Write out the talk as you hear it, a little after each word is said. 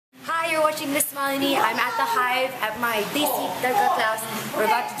you're watching Miss Malini. I'm at the Hive at my Desi Tadka class. We're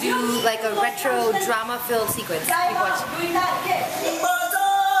about to do like a retro drama-filled sequence. Keep watching.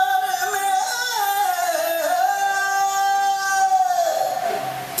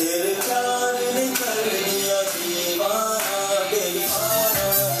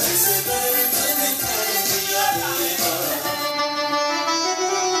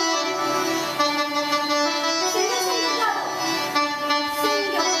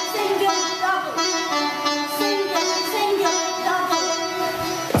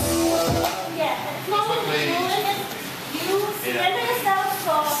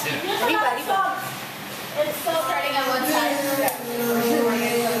 It's still starting on one side.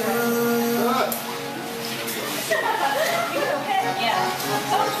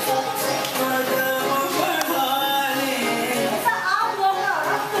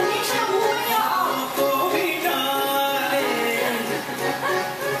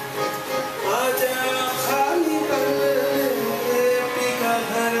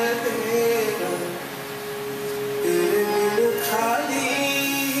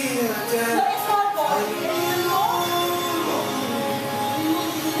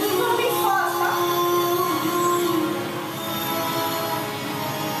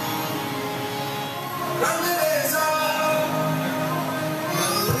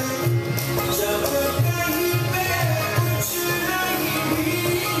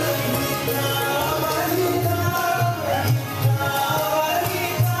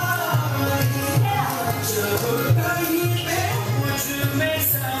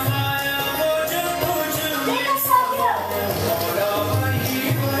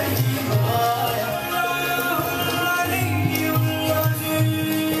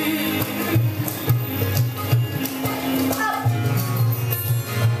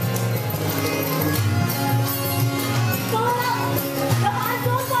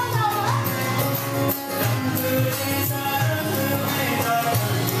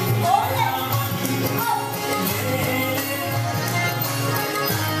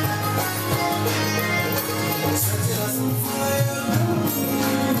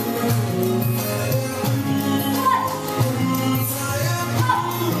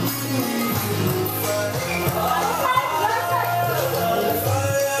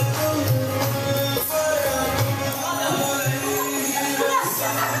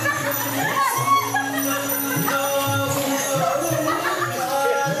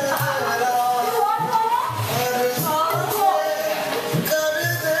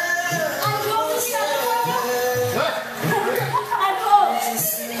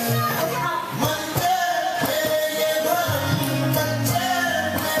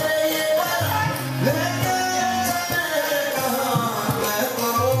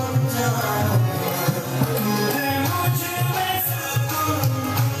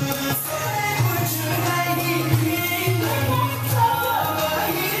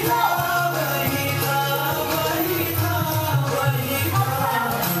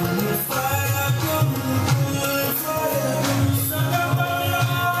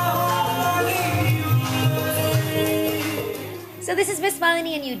 So this is Miss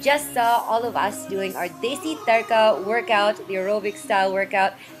Malini, and you just saw all of us doing our Desi Tadka workout, the aerobic style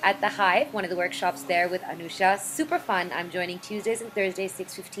workout at the Hive, one of the workshops there with Anusha. Super fun. I'm joining Tuesdays and Thursdays,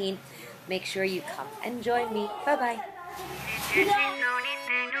 6:15. Make sure you come and join me. Bye-bye.